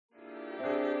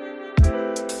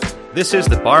This is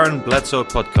the Byron Bledsoe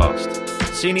Podcast,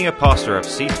 Senior Pastor of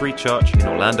C3 Church in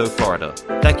Orlando, Florida.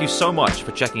 Thank you so much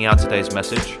for checking out today's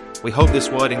message. We hope this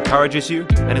word encourages you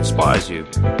and inspires you.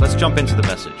 Let's jump into the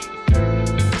message.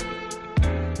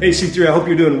 Hey C3, I hope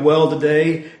you're doing well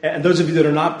today. And those of you that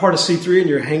are not part of C3 and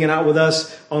you're hanging out with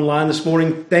us online this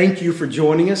morning, thank you for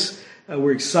joining us.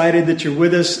 We're excited that you're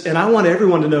with us. And I want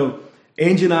everyone to know,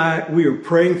 Angie and I, we are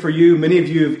praying for you. Many of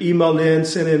you have emailed in,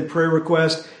 sent in prayer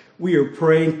requests. We are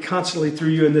praying constantly through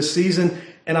you in this season.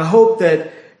 And I hope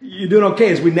that you're doing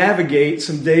okay as we navigate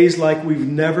some days like we've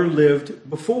never lived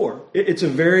before. It's a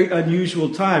very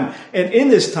unusual time. And in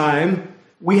this time,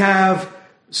 we have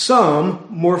some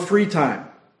more free time.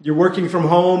 You're working from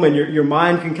home and your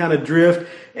mind can kind of drift.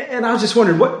 And I was just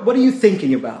wondering, what are you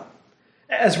thinking about?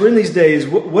 As we're in these days,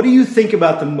 what do you think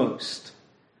about the most?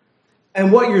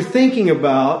 And what you're thinking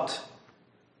about,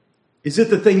 is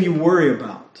it the thing you worry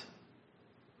about?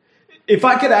 If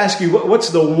I could ask you, what's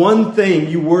the one thing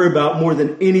you worry about more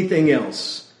than anything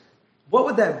else? What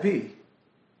would that be?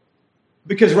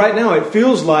 Because right now it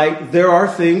feels like there are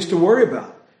things to worry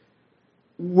about.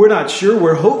 We're not sure.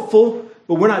 We're hopeful,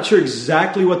 but we're not sure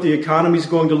exactly what the economy is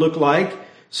going to look like.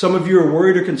 Some of you are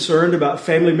worried or concerned about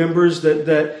family members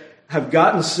that have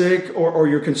gotten sick, or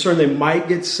you're concerned they might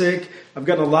get sick. I've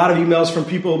gotten a lot of emails from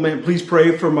people, man, please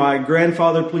pray for my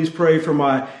grandfather, please pray for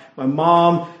my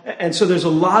mom. And so there's a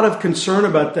lot of concern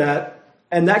about that.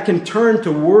 And that can turn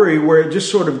to worry where it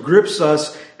just sort of grips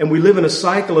us and we live in a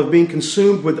cycle of being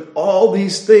consumed with all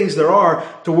these things there are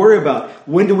to worry about.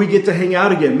 When do we get to hang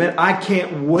out again? Man, I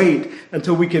can't wait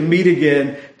until we can meet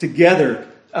again together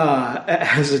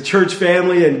as a church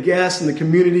family and guests and the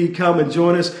community come and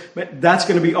join us. Man, that's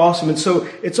going to be awesome. And so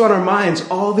it's on our minds,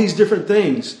 all these different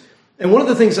things. And one of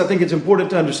the things I think it's important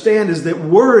to understand is that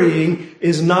worrying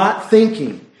is not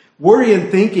thinking. Worry and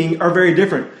thinking are very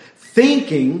different.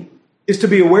 Thinking is to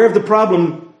be aware of the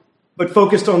problem, but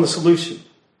focused on the solution.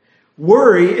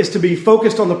 Worry is to be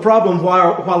focused on the problem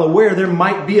while aware there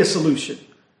might be a solution.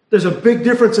 There's a big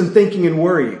difference in thinking and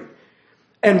worrying.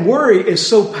 And worry is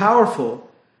so powerful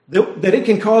that it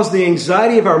can cause the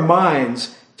anxiety of our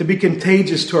minds to be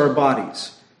contagious to our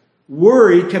bodies.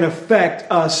 Worry can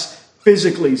affect us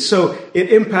physically. So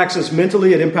it impacts us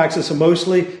mentally, it impacts us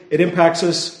emotionally, it impacts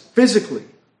us physically.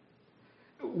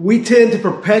 We tend to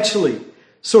perpetually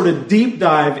sort of deep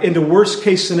dive into worst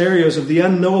case scenarios of the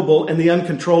unknowable and the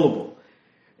uncontrollable.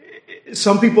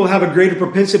 Some people have a greater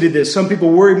propensity to this. Some people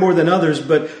worry more than others,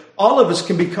 but all of us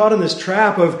can be caught in this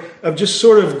trap of just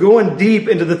sort of going deep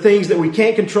into the things that we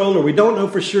can't control or we don't know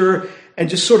for sure, and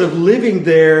just sort of living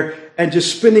there and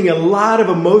just spending a lot of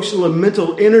emotional and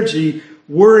mental energy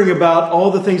worrying about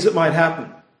all the things that might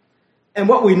happen. And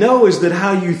what we know is that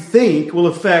how you think will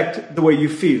affect the way you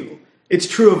feel. It's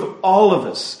true of all of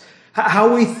us.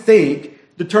 How we think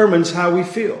determines how we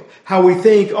feel. How we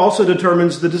think also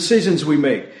determines the decisions we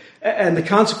make and the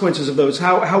consequences of those.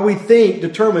 How we think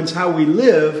determines how we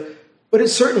live, but it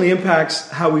certainly impacts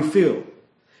how we feel.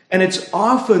 And it's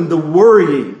often the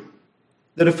worrying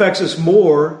that affects us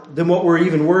more than what we're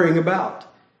even worrying about.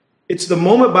 It's the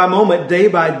moment by moment, day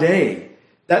by day,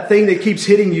 that thing that keeps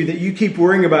hitting you, that you keep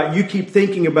worrying about, you keep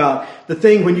thinking about, the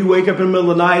thing when you wake up in the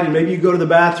middle of the night and maybe you go to the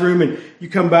bathroom and you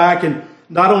come back and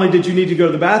not only did you need to go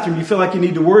to the bathroom, you feel like you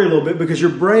need to worry a little bit because your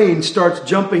brain starts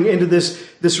jumping into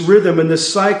this rhythm and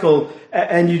this cycle,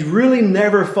 and you really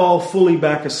never fall fully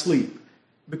back asleep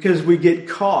because we get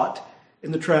caught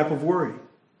in the trap of worry.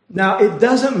 Now, it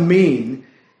doesn't mean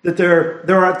that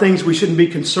there aren't things we shouldn't be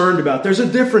concerned about. There's a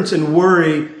difference in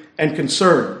worry and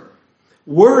concern.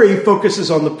 Worry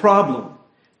focuses on the problem.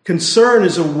 Concern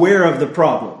is aware of the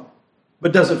problem,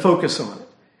 but doesn't focus on it.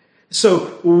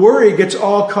 So worry gets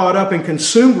all caught up and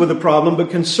consumed with the problem, but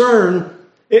concern,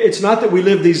 it's not that we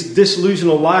live these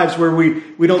disillusional lives where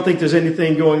we don't think there's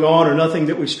anything going on or nothing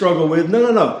that we struggle with.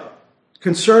 No.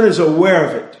 Concern is aware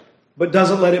of it, but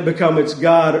doesn't let it become its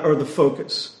God or the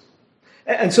focus.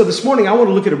 And so this morning I want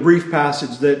to look at a brief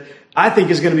passage that I think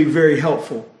is going to be very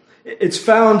helpful. It's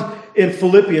found in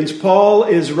Philippians. Paul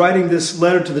is writing this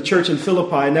letter to the church in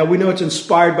Philippi. Now, we know it's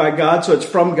inspired by God, so it's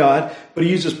from God, but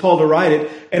he uses Paul to write it.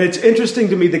 And it's interesting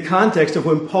to me the context of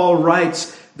when Paul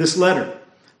writes this letter.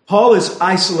 Paul is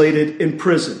isolated in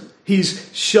prison.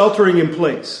 He's sheltering in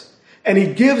place. And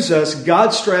he gives us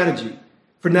God's strategy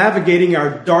for navigating our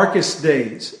darkest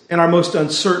days and our most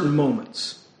uncertain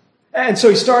moments. And so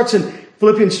he starts in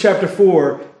Philippians chapter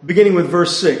 4, beginning with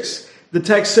verse 6. The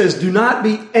text says, do not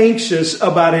be anxious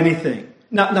about anything.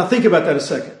 Now think about that a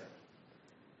second.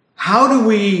 How do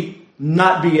we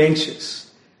not be anxious?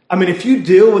 I mean, if you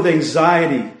deal with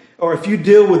anxiety or if you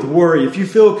deal with worry, if you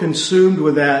feel consumed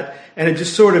with that, and it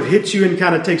just sort of hits you and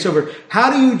kind of takes over,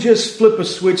 how do you just flip a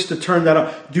switch to turn that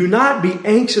off? Do not be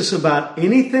anxious about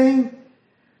anything.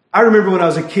 I remember when I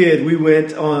was a kid, we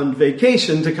went on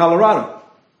vacation to Colorado.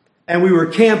 And we were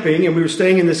camping, and we were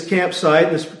staying in this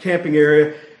campsite, this camping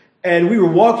area. And we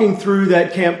were walking through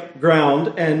that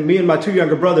campground, and me and my two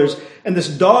younger brothers, and this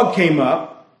dog came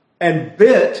up and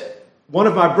bit one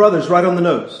of my brothers right on the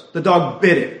nose. The dog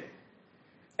bit him.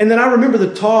 And then I remember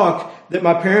the talk that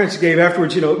my parents gave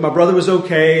afterwards. You know, my brother was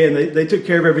okay, and they took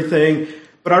care of everything.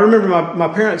 But I remember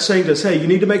my parents saying to us, hey, you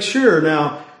need to make sure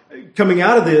now, coming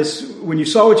out of this, when you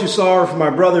saw what you saw, or for my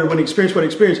brother, when he experienced what he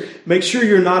experienced, make sure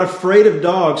you're not afraid of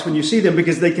dogs when you see them,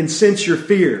 because they can sense your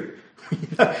fear. You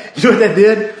know what that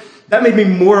did? That made me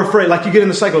more afraid. Like, you get in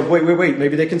the cycle of, wait,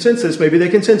 maybe they can sense this, maybe they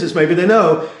can sense this, maybe they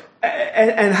know.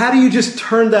 And how do you just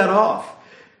turn that off?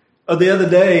 The other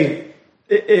day,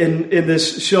 in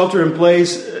this shelter in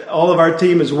place, all of our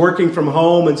team is working from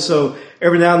home, and so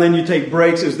every now and then you take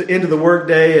breaks. It was the end of the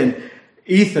workday, and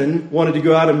Ethan wanted to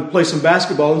go out and play some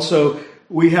basketball, and so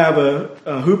we have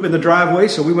a hoop in the driveway,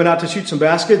 so we went out to shoot some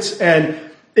baskets. And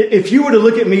if you were to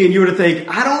look at me and you were to think,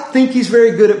 I don't think he's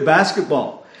very good at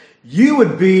basketball, you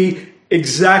would be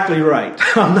exactly right.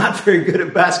 I'm not very good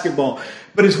at basketball.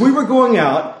 But as we were going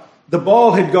out, the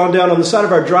ball had gone down on the side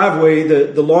of our driveway.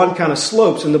 The lawn kind of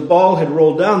slopes, and the ball had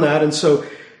rolled down that. And so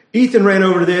Ethan ran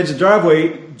over to the edge of the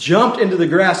driveway, jumped into the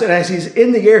grass, and as he's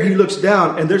in the air, he looks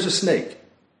down, and there's a snake.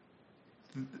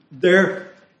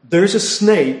 There's a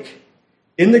snake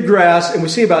in the grass, and we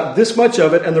see about this much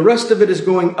of it, and the rest of it is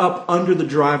going up under the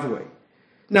driveway.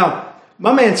 Now,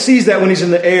 my man sees that when he's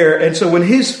in the air, and so when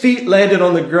his feet landed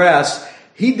on the grass,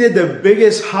 he did the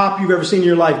biggest hop you've ever seen in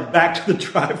your life back to the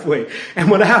driveway. And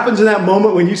what happens in that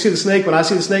moment when you see the snake, when I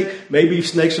see the snake, maybe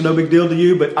snakes are no big deal to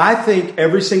you, but I think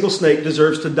every single snake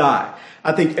deserves to die.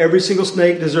 I think every single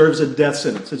snake deserves a death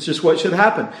sentence. It's just what should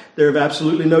happen. They're of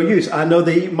absolutely no use. I know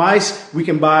they eat mice. We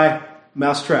can buy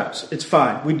mouse traps. It's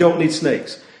fine. We don't need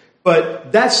snakes.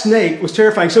 But that snake was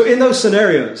terrifying. So in those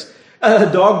scenarios,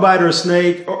 a dog bite or a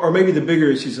snake, or maybe the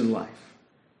bigger issues in life,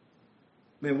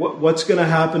 man, what's going to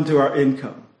happen to our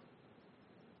income?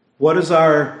 What does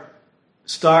our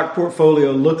stock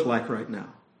portfolio look like right now?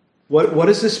 What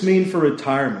does this mean for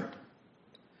retirement?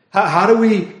 How do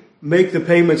we make the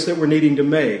payments that we're needing to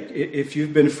make if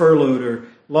you've been furloughed or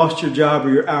lost your job or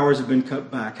your hours have been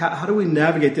cut back? How do we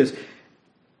navigate this?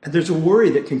 And there's a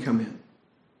worry that can come in.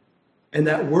 And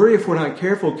that worry, if we're not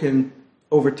careful, can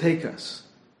overtake us.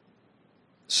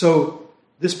 So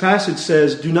this passage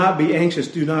says, do not be anxious,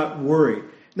 do not worry.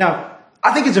 Now,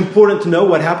 I think it's important to know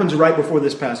what happens right before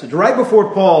this passage. Right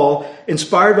before Paul,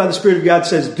 inspired by the Spirit of God,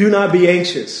 says, do not be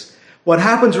anxious. What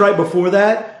happens right before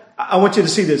that, I want you to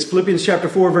see this. Philippians chapter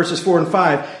 4, verses 4 and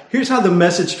 5. Here's how the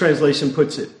Message translation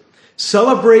puts it.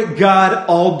 Celebrate God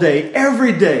all day,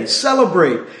 every day.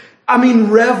 Celebrate. I mean,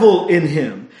 revel in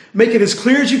Him. Make it as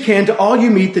clear as you can to all you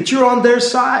meet that you're on their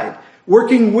side,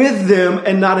 working with them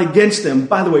and not against them.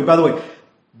 By the way,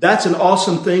 that's an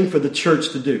awesome thing for the church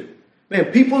to do. Man,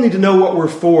 people need to know what we're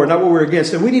for, not what we're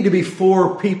against. And we need to be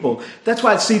for people. That's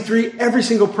why at C3, every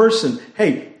single person,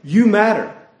 hey, you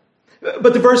matter.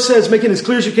 But the verse says, make it as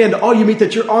clear as you can to all you meet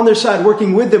that you're on their side,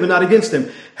 working with them and not against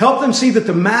them. Help them see that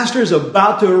the Master is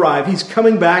about to arrive. He's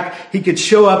coming back. He could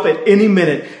show up at any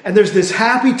minute. And there's this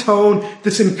happy tone,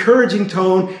 this encouraging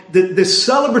tone, this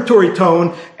celebratory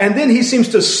tone. And then he seems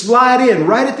to slide in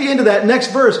right at the end of that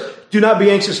next verse. Do not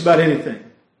be anxious about anything.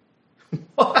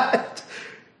 What?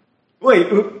 Wait,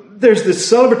 there's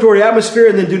this celebratory atmosphere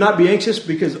and then do not be anxious,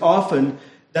 because often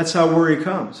that's how worry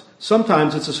comes.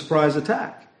 Sometimes it's a surprise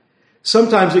attack.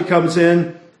 Sometimes it comes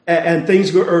in and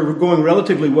things are going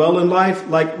relatively well in life.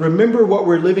 Like, remember what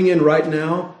we're living in right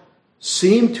now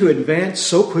seemed to advance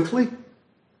so quickly.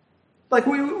 Like,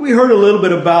 we heard a little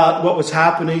bit about what was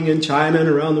happening in China and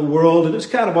around the world, and it's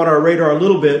kind of on our radar a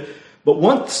little bit. But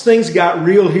once things got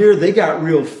real here, they got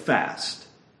real fast.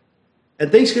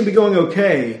 And things can be going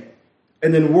okay,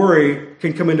 and then worry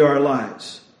can come into our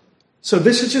lives. So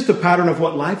this is just a pattern of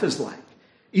what life is like.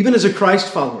 Even as a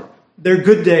Christ follower, there are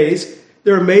good days.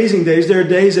 There are amazing days. There are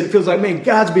days that it feels like, man,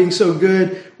 God's being so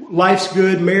good. Life's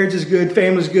good. Marriage is good.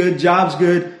 Family's good. Job's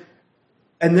good.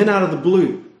 And then out of the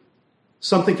blue,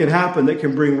 something can happen that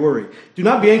can bring worry. Do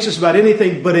not be anxious about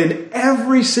anything, but in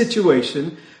every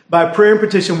situation, by prayer and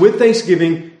petition, with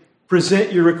thanksgiving,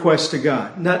 present your requests to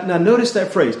God. Now notice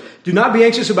that phrase. Do not be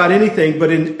anxious about anything,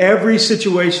 but in every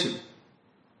situation,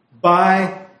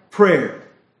 by prayer.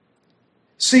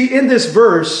 See, in this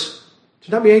verse,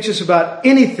 do not be anxious about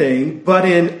anything, but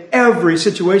in every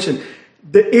situation.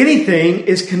 The anything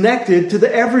is connected to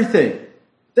the everything.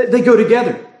 They go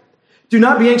together. Do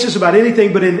not be anxious about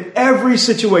anything, but in every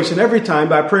situation, every time,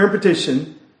 by prayer and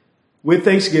petition, with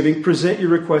thanksgiving, present your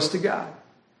request to God.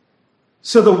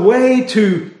 So the way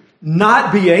to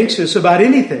not be anxious about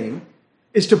anything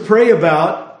is to pray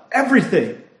about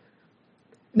everything.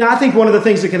 Now, I think one of the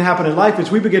things that can happen in life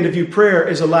is we begin to view prayer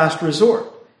as a last resort.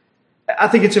 I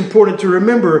think it's important to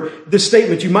remember this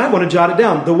statement. You might want to jot it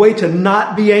down. The way to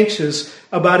not be anxious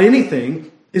about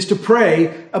anything is to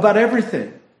pray about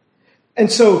everything.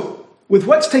 And so, with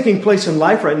what's taking place in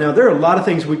life right now, there are a lot of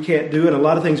things we can't do and a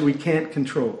lot of things we can't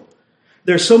control.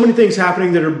 There's so many things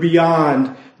happening that are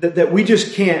beyond, that we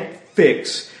just can't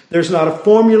fix. There's not a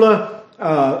formula.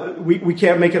 We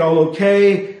can't make it all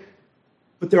okay.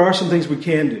 But there are some things we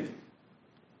can do.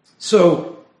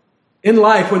 So, in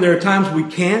life, when there are times we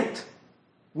can't,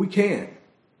 we can.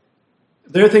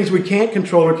 There are things we can't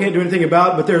control or can't do anything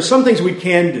about, but there are some things we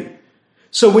can do.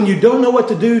 So when you don't know what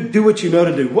to do what you know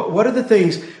to do. What are the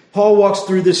things? Paul walks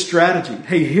through this strategy.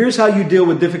 Hey, here's how you deal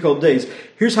with difficult days.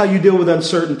 Here's how you deal with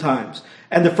uncertain times.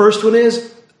 And the first one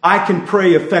is, I can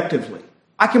pray effectively.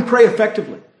 I can pray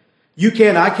effectively. You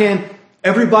can, I can,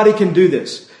 everybody can do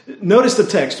this. Notice the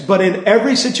text, but in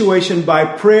every situation by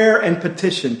prayer and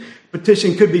petition.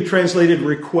 Petition could be translated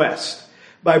request.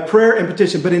 By prayer and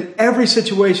petition, but in every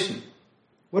situation.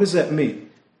 What does that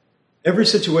mean? Every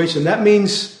situation. That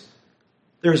means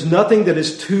there's nothing that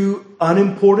is too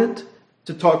unimportant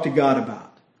to talk to God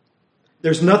about.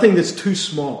 There's nothing that's too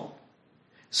small.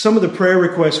 Some of the prayer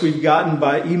requests we've gotten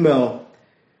by email,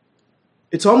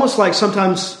 it's almost like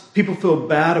sometimes people feel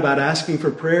bad about asking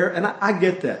for prayer, and I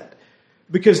get that.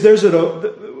 Because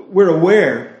we're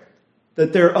aware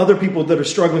that there are other people that are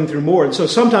struggling through more. And so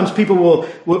sometimes people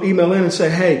will email in and say,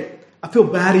 hey, I feel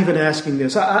bad even asking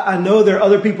this. I know there are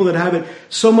other people that have it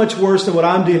so much worse than what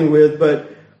I'm dealing with,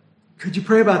 but could you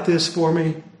pray about this for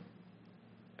me?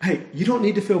 Hey, you don't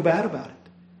need to feel bad about it.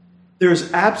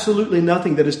 There's absolutely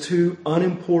nothing that is too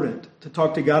unimportant to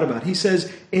talk to God about. He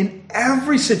says, in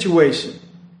every situation,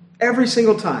 every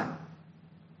single time,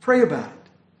 pray about it.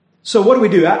 So what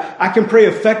do? I can pray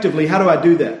effectively. How do I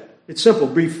do that? It's simple.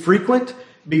 Be frequent,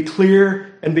 be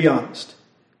clear, and be honest.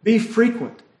 Be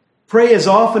frequent. Pray as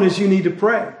often as you need to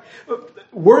pray.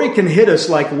 Worry can hit us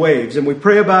like waves, and we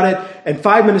pray about it, and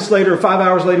 5 minutes later, or 5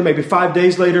 hours later, maybe 5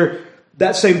 days later,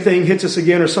 that same thing hits us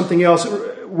again or something else.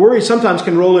 Worry sometimes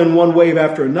can roll in one wave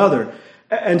after another.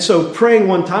 And so praying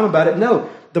one time about it, no.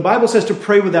 The Bible says to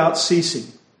pray without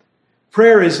ceasing.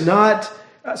 Prayer is not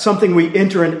something we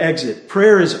enter and exit.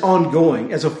 Prayer is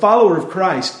ongoing. As a follower of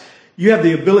Christ, you have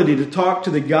the ability to talk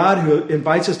to the God who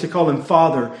invites us to call him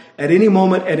Father at any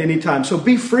moment, at any time. So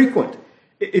be frequent.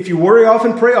 If you worry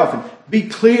often, pray often. Be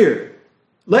clear.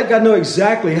 Let God know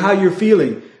exactly how you're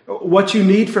feeling, what you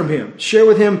need from him. Share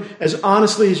with him as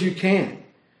honestly as you can.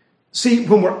 See,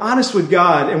 when we're honest with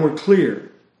God and we're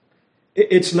clear,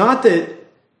 it's not that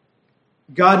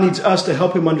God needs us to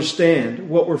help him understand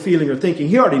what we're feeling or thinking.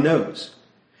 He already knows.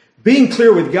 Being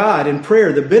clear with God in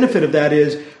prayer, the benefit of that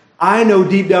is I know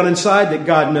deep down inside that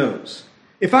God knows.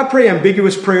 If I pray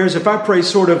ambiguous prayers, if I pray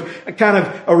sort of kind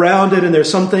of around it and there's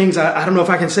some things, I don't know if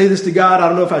I can say this to God, I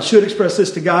don't know if I should express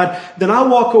this to God, then I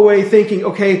walk away thinking,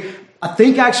 okay, I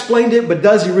think I explained it, but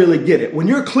does he really get it? When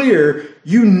you're clear,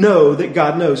 you know that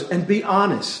God knows. And be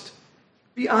honest.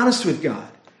 Be honest with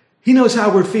God. He knows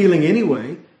how we're feeling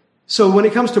anyway. So when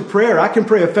it comes to prayer, I can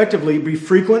pray effectively, be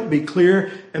frequent, be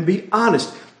clear, and be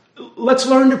honest. Let's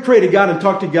learn to pray to God and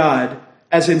talk to God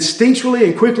as instinctually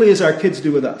and quickly as our kids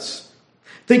do with us.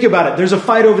 Think about it. There's a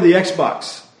fight over the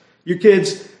Xbox.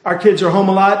 Our kids are home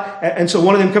a lot, and so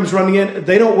one of them comes running in.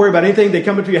 They don't worry about anything. They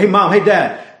come up to you, hey, Mom, hey,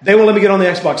 Dad. They won't let me get on the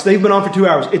Xbox. They've been on for 2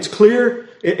 hours. It's clear,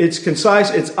 it's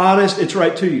concise, it's honest, it's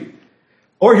right to you.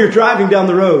 Or you're driving down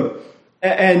the road,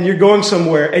 and you're going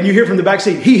somewhere, and you hear from the back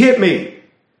seat, he hit me.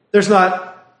 There's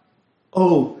not,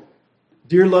 oh,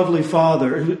 dear lovely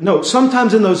Father. No,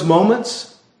 sometimes in those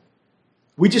moments,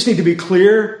 we just need to be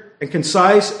clear and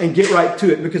concise and get right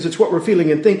to it because it's what we're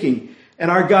feeling and thinking.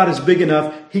 And our God is big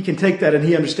enough, he can take that and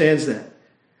he understands that.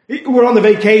 We're on the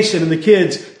vacation and the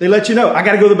kids, they let you know, I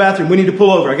got to go to the bathroom. We need to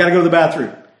pull over. I got to go to the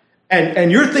bathroom.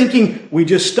 And you're thinking, we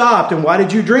just stopped. And why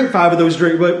did you drink 5 of those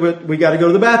drinks? We got to go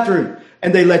to the bathroom.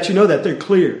 And they let you know that. They're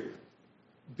clear.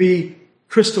 Be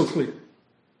crystal clear.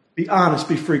 Be honest.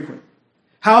 Be frequent.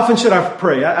 How often should I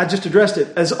pray? I just addressed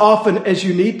it. As often as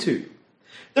you need to.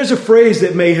 There's a phrase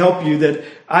that may help you that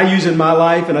I use in my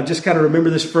life. And I just kind of remember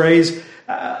this phrase.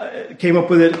 Came up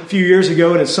with it a few years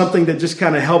ago. And it's something that just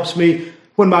kind of helps me.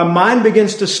 When my mind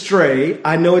begins to stray,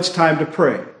 I know it's time to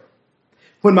pray.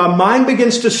 When my mind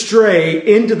begins to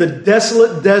stray into the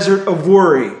desolate desert of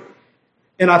worry,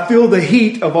 and I feel the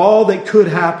heat of all that could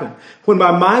happen, when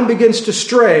my mind begins to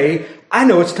stray, I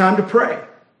know it's time to pray.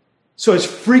 So as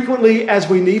frequently as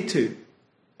we need to.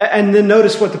 And then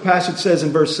notice what the passage says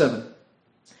in verse 7.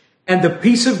 And the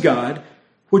peace of God,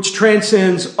 which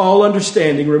transcends all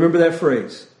understanding, remember that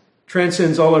phrase,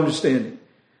 transcends all understanding,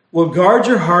 will guard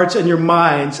your hearts and your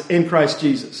minds in Christ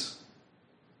Jesus.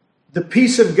 The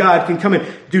peace of God can come in.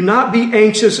 Do not be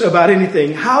anxious about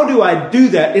anything. How do I do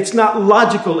that? It's not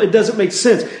logical. It doesn't make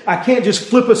sense. I can't just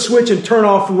flip a switch and turn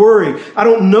off worry. I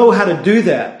don't know how to do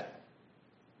that.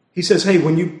 He says, hey,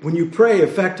 when you pray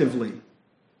effectively,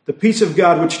 the peace of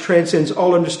God which transcends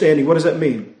all understanding, what does that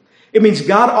mean? It means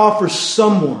God offers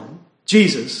someone,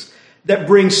 Jesus, that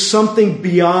brings something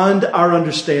beyond our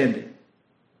understanding.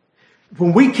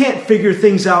 When we can't figure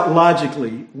things out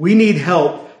logically, we need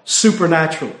help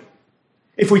supernaturally.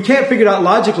 If we can't figure it out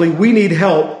logically, we need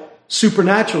help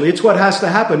supernaturally. It's what has to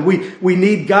happen. We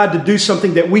need God to do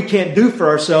something that we can't do for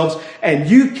ourselves, and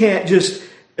you can't just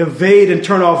evade and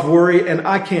turn off worry, and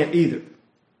I can't either.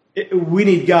 We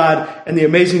need God, and the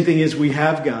amazing thing is we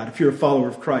have God if you're a follower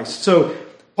of Christ. So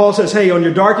Paul says, hey, on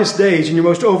your darkest days, in your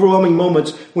most overwhelming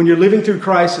moments, when you're living through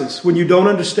crisis, when you don't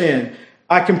understand,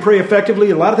 I can pray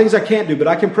effectively. A lot of things I can't do, but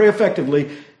I can pray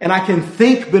effectively, and I can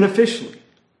think beneficially.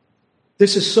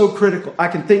 This is so critical. I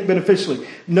can think beneficially.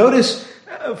 Notice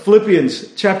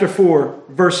Philippians chapter 4,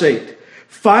 verse 8.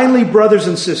 Finally, brothers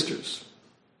and sisters,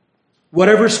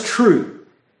 whatever's true,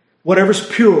 whatever's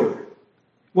pure,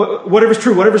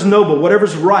 whatever's noble,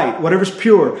 whatever's right, whatever's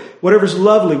pure, whatever's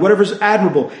lovely, whatever's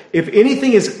admirable, if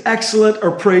anything is excellent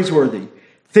or praiseworthy,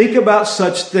 think about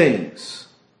such things.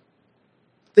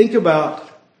 Think about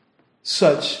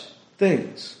such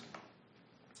things.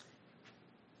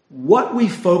 What we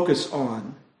focus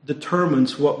on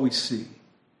determines what we see.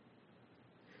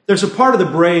 There's a part of the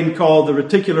brain called the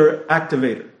reticular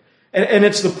activator. And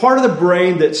it's the part of the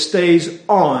brain that stays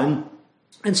on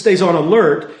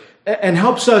alert and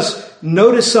helps us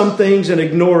notice some things and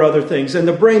ignore other things. And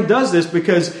the brain does this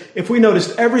because if we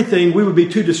noticed everything, we would be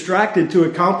too distracted to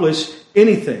accomplish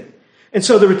anything. And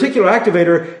so the reticular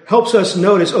activator helps us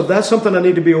notice, oh, that's something I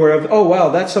need to be aware of. Oh, wow,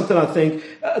 that's something I think.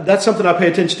 That's something I pay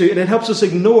attention to. And it helps us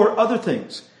ignore other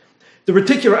things. The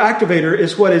reticular activator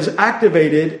is what is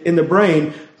activated in the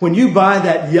brain when you buy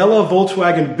that yellow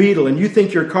Volkswagen Beetle and you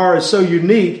think your car is so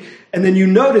unique. And then you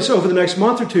notice over the next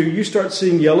month or two, you start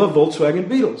seeing yellow Volkswagen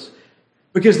Beetles.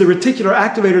 Because the reticular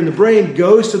activator in the brain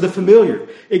goes to the familiar.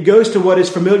 It goes to what is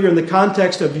familiar in the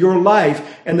context of your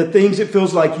life and the things it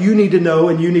feels like you need to know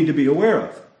and you need to be aware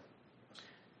of.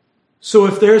 So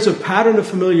if there's a pattern of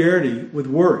familiarity with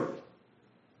worry,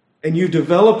 and you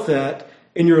develop that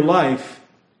in your life,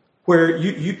 where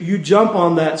you jump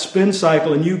on that spin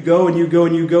cycle and you go and you go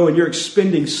and you go and you're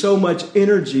expending so much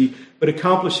energy but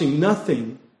accomplishing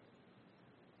nothing,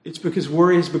 it's because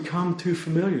worry has become too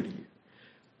familiar to you.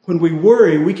 When we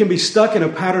worry, we can be stuck in a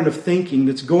pattern of thinking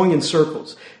that's going in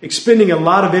circles, expending a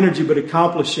lot of energy but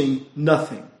accomplishing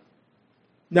nothing.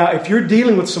 Now, if you're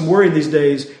dealing with some worry these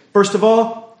days, first of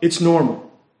all, it's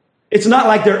normal. It's not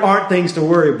like there aren't things to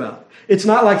worry about. It's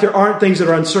not like there aren't things that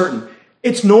are uncertain.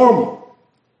 It's normal.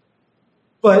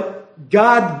 But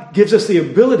God gives us the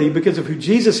ability, because of who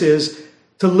Jesus is,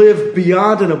 to live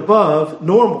beyond and above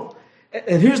normal.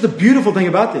 And here's the beautiful thing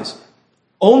about this.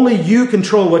 Only you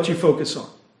control what you focus on.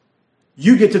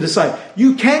 You get to decide.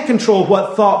 You can't control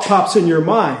what thought pops in your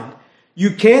mind.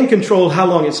 You can control how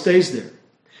long it stays there.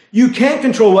 You can't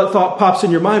control what thought pops in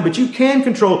your mind, but you can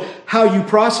control how you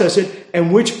process it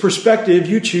and which perspective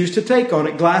you choose to take on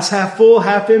it. Glass half full,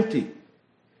 half empty.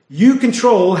 You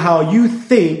control how you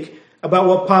think about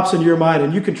what pops into your mind,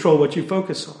 and you control what you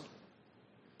focus on.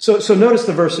 So notice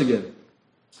the verse again.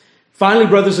 Finally,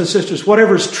 brothers and sisters,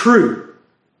 whatever is true.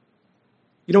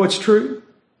 You know what's true?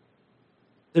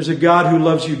 There's a God who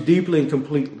loves you deeply and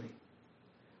completely.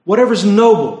 Whatever's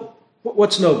noble.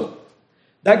 What's noble?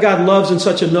 That God loves in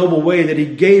such a noble way that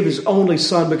he gave his only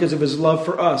son because of his love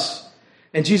for us.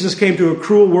 And Jesus came to a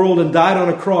cruel world and died on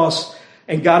a cross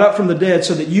and got up from the dead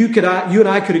so that you and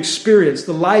I could experience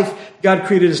the life God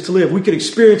created us to live. We could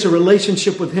experience a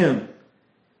relationship with him.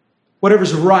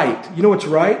 Whatever's right. You know what's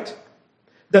right?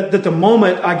 That the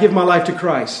moment I give my life to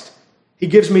Christ, he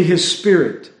gives me his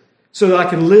spirit so that I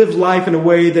can live life in a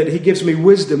way that he gives me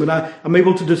wisdom and I'm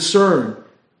able to discern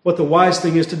what the wise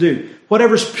thing is to do.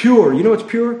 Whatever's pure. You know what's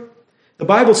pure? The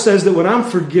Bible says that when I'm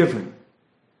forgiven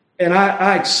and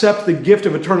I accept the gift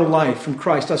of eternal life from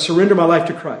Christ, I surrender my life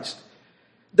to Christ,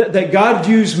 that God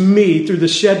views me through the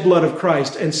shed blood of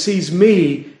Christ and sees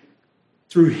me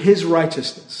through his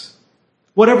righteousness.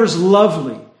 whatever's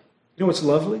lovely. You know what's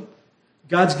lovely?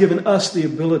 God's given us the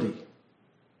ability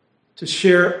to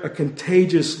share a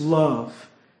contagious love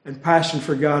and passion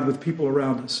for God with people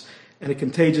around us, and a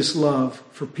contagious love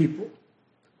for people.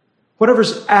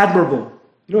 Whatever's admirable.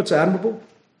 You know what's admirable?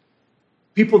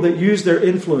 People that use their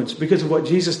influence because of what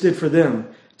Jesus did for them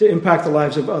to impact the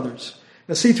lives of others.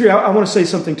 Now, C3, I want to say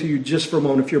something to you just for a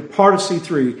moment. If you're part of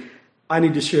C3, I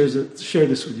need to share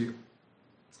this with you.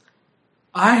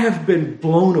 I have been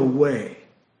blown away.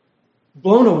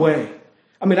 Blown away.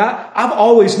 I mean, I've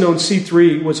always known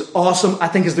C3 was awesome. I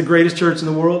think it's the greatest church in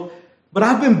the world. But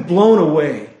I've been blown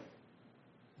away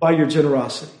by your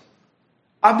generosity.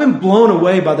 I've been blown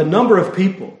away by the number of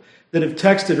people that have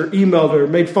texted or emailed or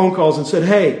made phone calls and said,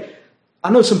 hey, I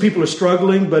know some people are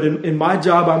struggling, but in my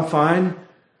job, I'm fine.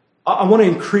 I want to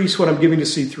increase what I'm giving to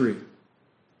C3.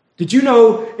 Did you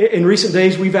know in recent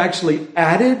days we've actually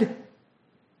added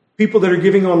people that are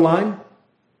giving online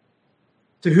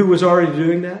to who was already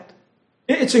doing that?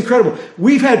 It's incredible.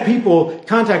 We've had people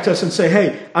contact us and say,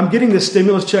 hey, I'm getting this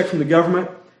stimulus check from the government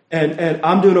and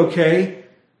I'm doing okay,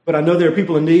 but I know there are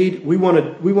people in need. We want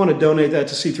to donate that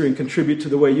to C3 and contribute to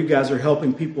the way you guys are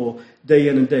helping people day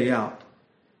in and day out.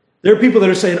 There are people that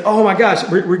are saying, oh my gosh,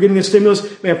 we're getting a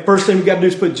stimulus. Man, first thing we got to do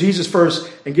is put Jesus first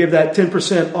and give that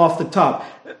 10% off the top.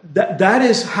 That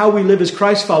is how we live as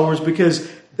Christ followers,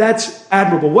 because that's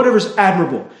admirable. Whatever's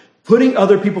admirable, putting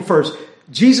other people first.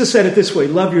 Jesus said it this way,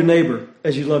 love your neighbor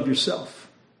as you love yourself.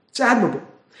 It's admirable.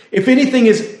 If anything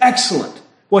is excellent,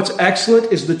 what's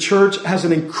excellent is the church has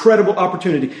an incredible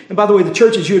opportunity. And by the way, the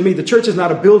church is you and me. The church is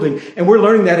not a building, and we're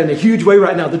learning that in a huge way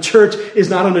right now. The church is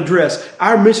not an address.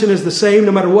 Our mission is the same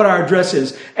no matter what our address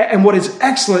is. And what is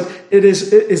excellent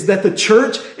is that the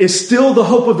church is still the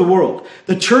hope of the world.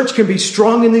 The church can be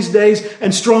strong in these days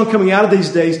and strong coming out of these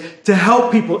days to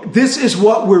help people. This is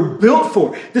what we're built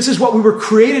for. This is what we were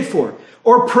created for.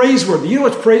 Or praiseworthy. You know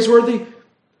what's praiseworthy?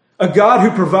 A God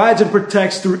who provides and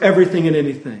protects through everything and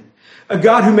anything. A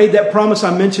God who made that promise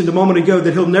I mentioned a moment ago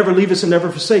that he'll never leave us and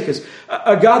never forsake us.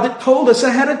 A God that told us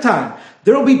ahead of time,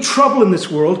 there will be trouble in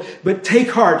this world, but take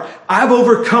heart, I've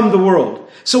overcome the world.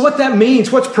 So what that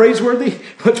means, what's praiseworthy?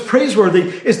 What's praiseworthy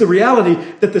is the reality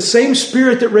that the same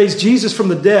Spirit that raised Jesus from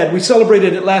the dead, we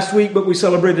celebrated it last week, but we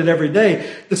celebrate it every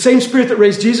day. The same Spirit that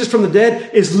raised Jesus from the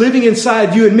dead is living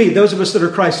inside you and me, those of us that are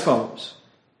Christ followers.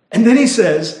 And then he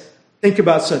says, think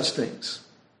about such things.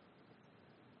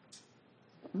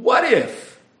 What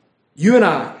if you and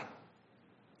I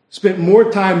spent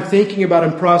more time thinking about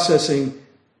and processing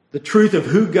the truth of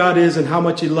who God is and how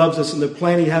much he loves us and the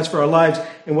plan he has for our lives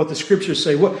and what the scriptures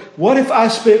say? What if I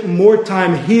spent more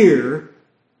time here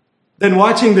than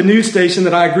watching the news station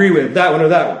that I agree with, that one or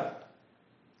that one?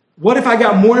 What if I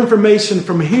got more information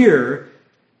from here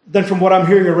than from what I'm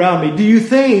hearing around me? Do you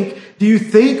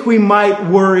think we might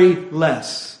worry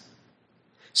less?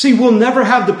 See, we'll never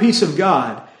have the peace of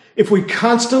God if we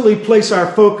constantly place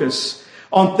our focus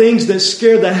on things that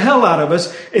scare the hell out of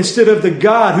us instead of the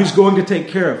God who's going to take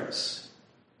care of us.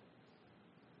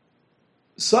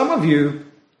 Some of you,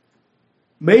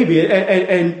 maybe,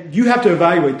 and you have to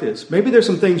evaluate this, maybe there's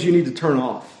some things you need to turn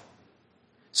off.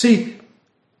 See,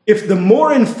 if the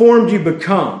more informed you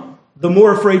become, the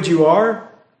more afraid you are,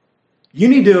 you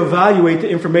need to evaluate the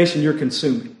information you're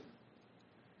consuming.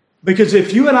 Because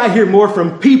if you and I hear more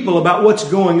from people about what's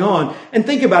going on, and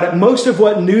think about it, most of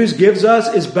what news gives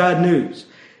us is bad news.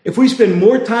 If we spend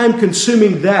more time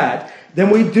consuming that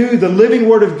than we do the living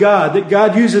Word of God that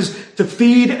God uses to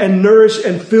feed and nourish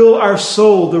and fill our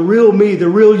soul, the real me, the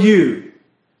real you,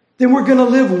 then we're going to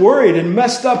live worried and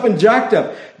messed up and jacked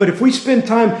up. But if we spend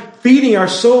time feeding our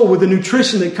soul with the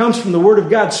nutrition that comes from the Word of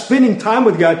God, spending time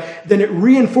with God, then it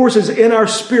reinforces in our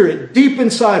spirit, deep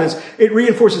inside us, it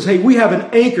reinforces, hey, we have an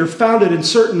anchor founded in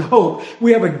certain hope.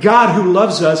 We have a God who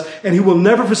loves us and who will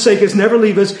never forsake us, never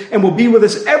leave us, and will be with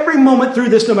us every moment through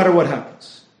this, no matter what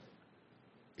happens.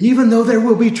 Even though there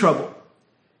will be trouble,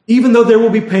 even though there will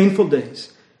be painful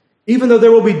days, even though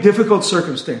there will be difficult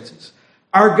circumstances,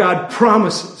 our God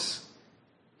promises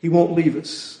he won't leave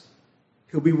us.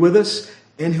 He'll be with us,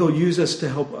 and he'll use us to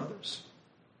help others.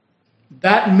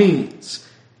 That means,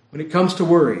 when it comes to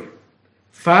worry,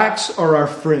 facts are our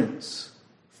friends.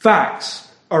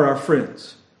 Facts are our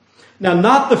friends. Now,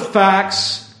 not the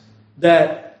facts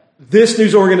that this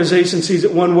news organization sees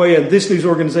it one way and this news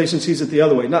organization sees it the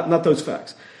other way. Not those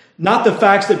facts. Not the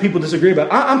facts that people disagree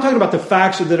about. I'm talking about the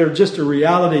facts that are just a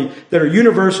reality, that are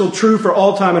universal, true for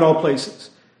all time and all places.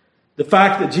 The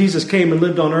fact that Jesus came and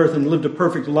lived on earth and lived a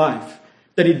perfect life.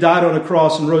 That he died on a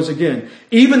cross and rose again.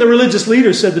 Even the religious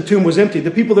leaders said the tomb was empty.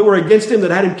 The people that were against him,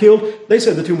 that had him killed, they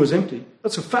said the tomb was empty.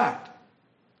 That's a fact.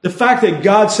 The fact that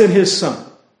God sent his son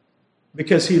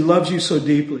because he loves you so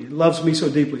deeply, loves me so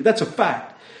deeply. That's a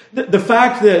fact. The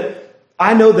fact that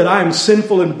I know that I am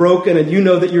sinful and broken, and you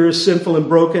know that you're sinful and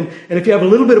broken. And if you have a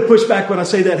little bit of pushback when I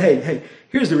say that, hey,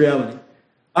 here's the reality.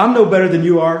 I'm no better than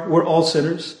you are. We're all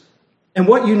sinners. And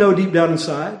what you know deep down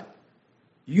inside,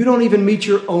 you don't even meet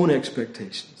your own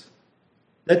expectations.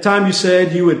 That time you said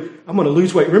I'm going to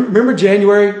lose weight. Remember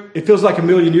January? It feels like a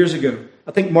million years ago.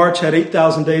 I think March had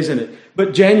 8,000 days in it.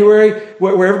 But January,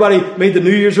 where everybody made the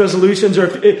New Year's resolutions, or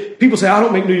people say, I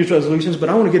don't make New Year's resolutions, but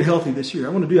I want to get healthy this year.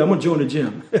 I'm going to join a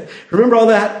gym. Remember all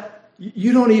that?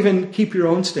 You don't even keep your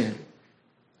own standard.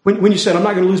 When you said, I'm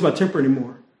not going to lose my temper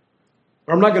anymore,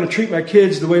 or I'm not going to treat my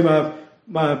kids the way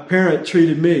my parent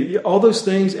treated me, all those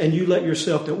things, and you let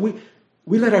yourself down.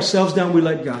 We let ourselves down, we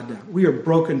let God down. We are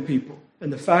broken people.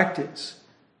 And the fact is,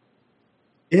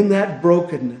 in that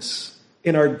brokenness,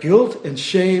 in our guilt and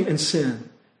shame and sin,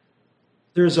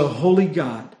 there's a holy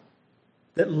God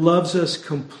that loves us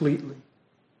completely.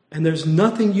 And there's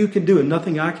nothing you can do and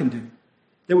nothing I can do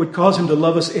that would cause him to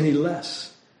love us any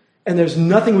less. And there's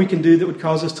nothing we can do that would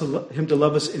cause him to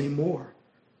love us any more.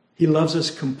 He loves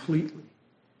us completely.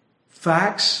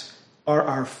 Facts are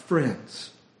our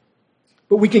friends.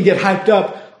 But we can get hyped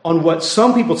up on what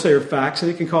some people say are facts,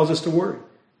 and it can cause us to worry.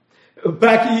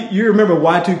 Back, you remember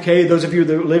Y2K, those of you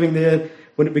that were living then,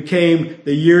 when it became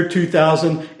the year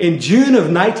 2000. In June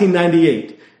of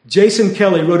 1998, Jason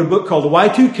Kelly wrote a book called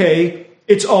Y2K,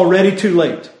 It's Already Too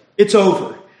Late. It's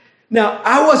over. Now,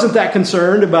 I wasn't that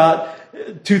concerned about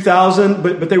 2000,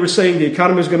 but they were saying the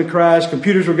economy was going to crash,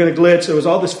 computers were going to glitch, there was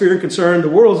all this fear and concern, the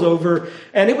world's over,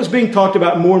 and it was being talked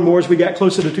about more and more as we got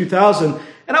closer to 2000,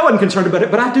 and I wasn't concerned about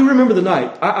it, but I do remember the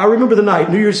night. I remember the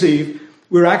night, New Year's Eve.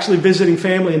 We were actually visiting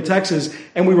family in Texas,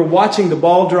 and we were watching the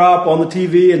ball drop on the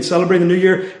TV and celebrating the New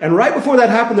Year. And right before that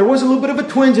happened, there was a little bit of a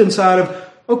twinge inside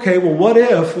of, okay, well, what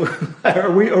if?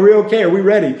 Are we okay? Are we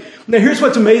ready? Now, here's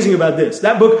what's amazing about this.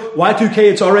 That book, Y2K,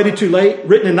 It's Already Too Late,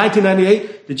 written in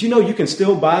 1998. Did you know you can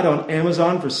still buy it on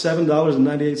Amazon for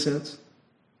 $7.98?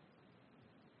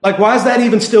 Like, why is that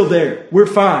even still there? We're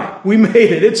fine. We made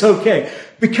it. It's okay.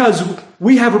 Because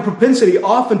we have a propensity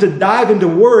often to dive into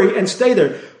worry and stay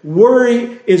there.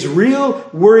 Worry is real,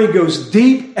 worry goes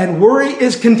deep, and worry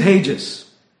is contagious.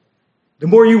 The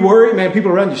more you worry, man,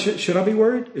 people around you, should I be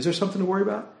worried? Is there something to worry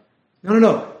about?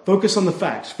 No. Focus on the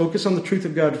facts. Focus on the truth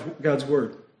of God's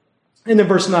word. And then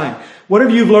verse 9,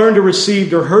 whatever you've learned or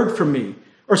received or heard from me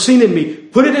or seen in me,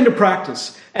 put it into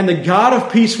practice, and the God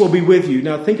of peace will be with you.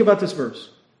 Now think about this verse.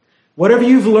 Whatever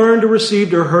you've learned or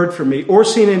received or heard from me or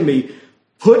seen in me,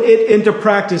 put it into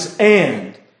practice, and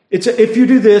if you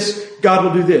do this, God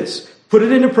will do this. Put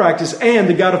it into practice, and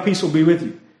the God of peace will be with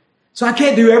you. So I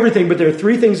can't do everything, but there are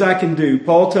three things I can do.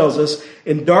 Paul tells us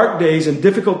in dark days and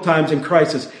difficult times in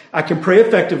crisis, I can pray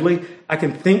effectively, I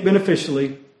can think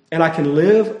beneficially, and I can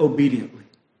live obediently.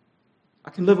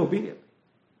 I can live obediently.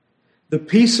 The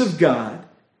peace of God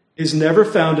is never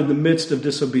found in the midst of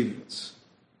disobedience.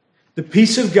 The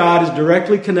peace of God is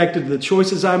directly connected to the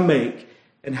choices I make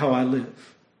and how I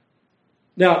live.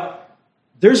 Now,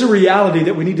 there's a reality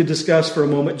that we need to discuss for a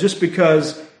moment just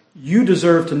because you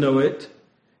deserve to know it.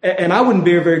 And I wouldn't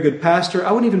be a very good pastor.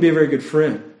 I wouldn't even be a very good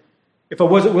friend if I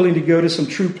wasn't willing to go to some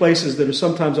true places that are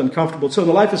sometimes uncomfortable. So in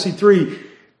the life of C3,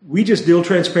 we just deal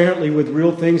transparently with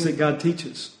real things that God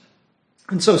teaches.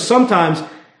 And so sometimes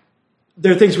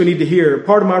there are things we need to hear.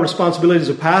 Part of my responsibility as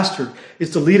a pastor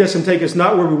is to lead us and take us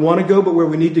not where we want to go, but where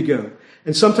we need to go.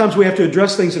 And sometimes we have to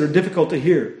address things that are difficult to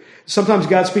hear. Sometimes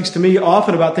God speaks to me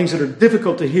often about things that are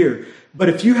difficult to hear. But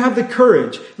if you have the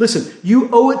courage, listen, you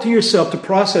owe it to yourself to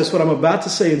process what I'm about to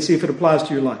say and see if it applies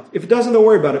to your life. If it doesn't, don't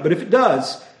worry about it. But if it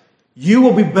does, you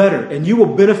will be better and you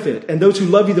will benefit. And those who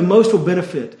love you the most will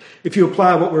benefit if you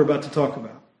apply what we're about to talk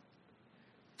about.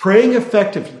 Praying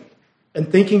effectively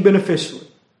and thinking beneficially.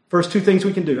 First two things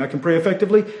we can do. I can pray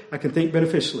effectively. I can think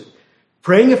beneficially.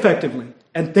 Praying effectively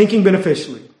and thinking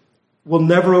beneficially will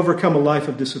never overcome a life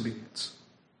of disobedience.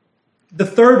 The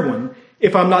third one,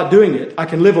 if I'm not doing it, I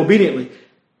can live obediently,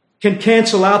 can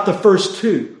cancel out the first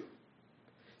two.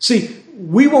 See,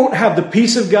 we won't have the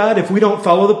peace of God if we don't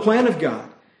follow the plan of God.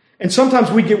 And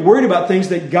sometimes we get worried about things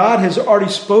that God has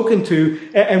already spoken to,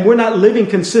 and we're not living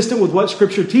consistent with what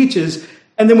Scripture teaches,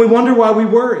 and then we wonder why we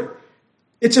worry.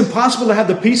 It's impossible to have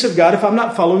the peace of God if I'm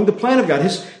not following the plan of God,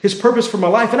 His purpose for my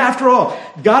life. And after all,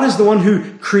 God is the one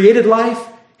who created life.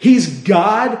 He's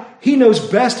God. He knows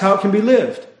best how it can be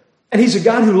lived. And He's a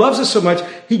God who loves us so much,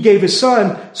 He gave His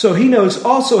Son, so He knows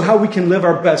also how we can live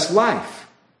our best life.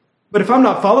 But if I'm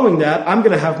not following that, I'm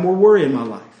going to have more worry in my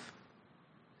life.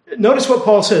 Notice what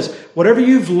Paul says. Whatever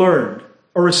you've learned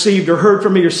or received or heard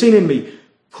from me or seen in me.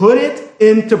 Put it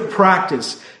into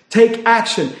practice. Take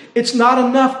action. It's not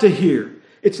enough to hear.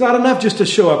 It's not enough just to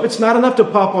show up. It's not enough to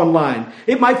pop online.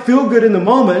 It might feel good in the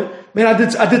moment. Man,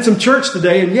 I did some church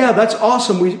today, and yeah, that's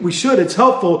awesome. We should. It's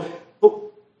helpful. But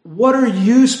what are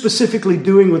you specifically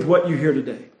doing with what you hear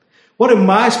today? What am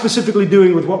I specifically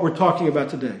doing with what we're talking about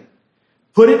today?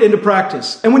 Put it into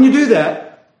practice. And when you do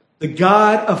that, the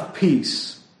God of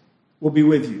peace will be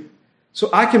with you. So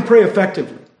I can pray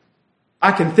effectively.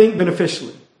 I can think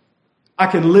beneficially. I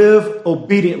can live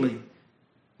obediently.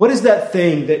 What is that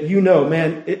thing that you know,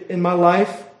 man, in my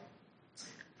life,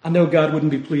 I know God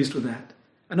wouldn't be pleased with that.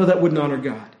 I know that wouldn't honor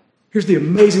God. Here's the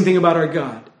amazing thing about our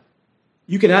God.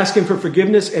 You can ask him for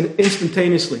forgiveness and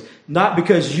instantaneously, not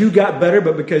because you got better,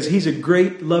 but because he's a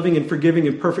great, loving, and forgiving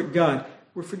and perfect God.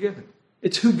 We're forgiven.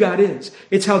 It's who God is.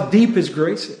 It's how deep his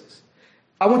grace is.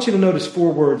 I want you to notice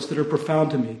 4 words that are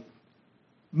profound to me.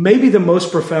 Maybe the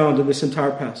most profound in this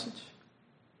entire passage.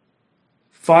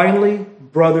 Finally,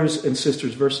 brothers and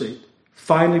sisters, verse 8.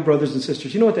 Finally, brothers and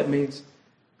sisters. You know what that means?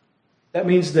 That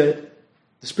means that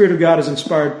the Spirit of God has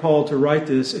inspired Paul to write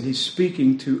this, and he's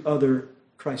speaking to other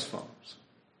Christ followers.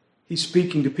 He's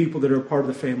speaking to people that are a part of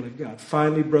the family of God.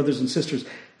 Finally, brothers and sisters.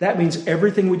 That means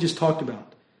everything we just talked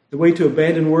about. The way to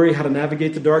abandon worry, how to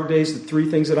navigate the dark days, the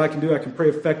 3 things that I can do. I can pray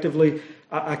effectively.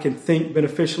 I can think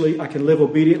beneficially. I can live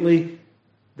obediently.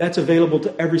 That's available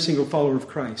to every single follower of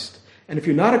Christ. And if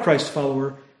you're not a Christ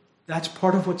follower, that's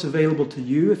part of what's available to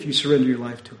you if you surrender your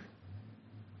life to him.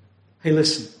 Hey,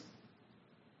 listen.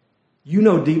 You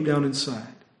know deep down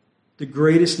inside, the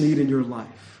greatest need in your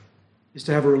life is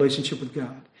to have a relationship with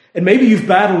God. And maybe you've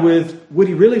battled with, would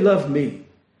he really love me?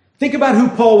 Think about who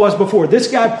Paul was before. This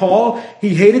guy, Paul,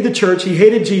 he hated the church, he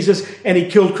hated Jesus, and he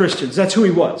killed Christians. That's who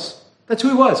he was. That's who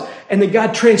he was. And then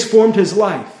God transformed his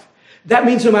life. That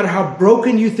means no matter how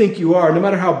broken you think you are, no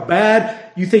matter how bad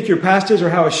you think your past is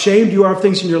or how ashamed you are of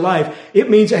things in your life,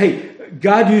 it means, hey,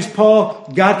 God used Paul.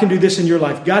 God can do this in your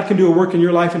life. God can do a work in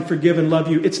your life and forgive and love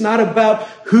you. It's not about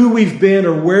who we've been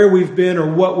or where we've been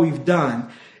or what we've done.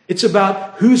 It's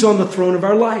about who's on the throne of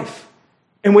our life.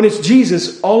 And when it's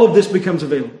Jesus, all of this becomes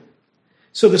available.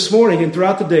 So this morning and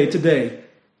throughout the day, today,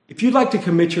 if you'd like to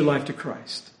commit your life to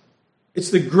Christ, it's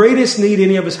the greatest need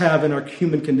any of us have in our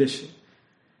human condition.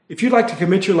 If you'd like to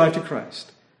commit your life to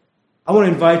Christ, I want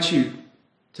to invite you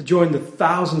to join the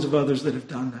thousands of others that have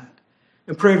done that.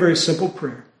 And pray a very simple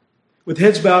prayer. With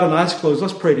heads bowed and eyes closed,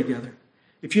 let's pray together.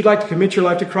 If you'd like to commit your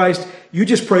life to Christ, you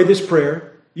just pray this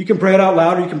prayer. You can pray it out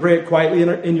loud or you can pray it quietly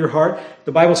in your heart.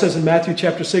 The Bible says in Matthew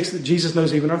chapter 6 that Jesus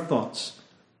knows even our thoughts.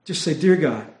 Just say, Dear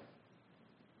God,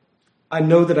 I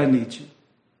know that I need you.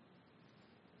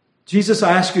 Jesus,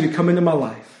 I ask you to come into my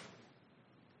life.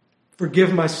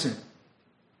 Forgive my sin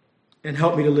and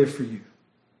help me to live for you.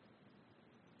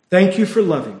 Thank you for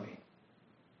loving me.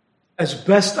 As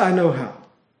best I know how,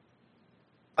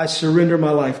 I surrender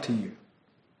my life to you.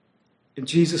 In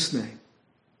Jesus' name,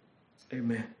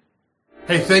 amen.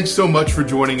 Hey, thanks so much for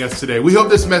joining us today. We hope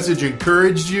this message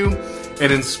encouraged you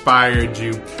and inspired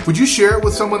you. Would you share it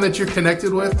with someone that you're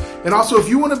connected with? And also, if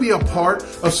you want to be a part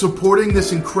of supporting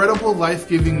this incredible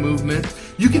life-giving movement,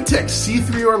 you can text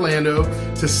C3 Orlando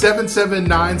to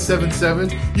 77977.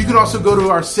 You can also go to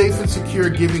our safe and secure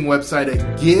giving website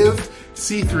at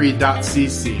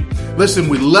givec3.cc. Listen,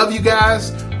 we love you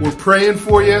guys. We're praying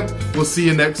for you. We'll see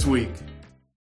you next week.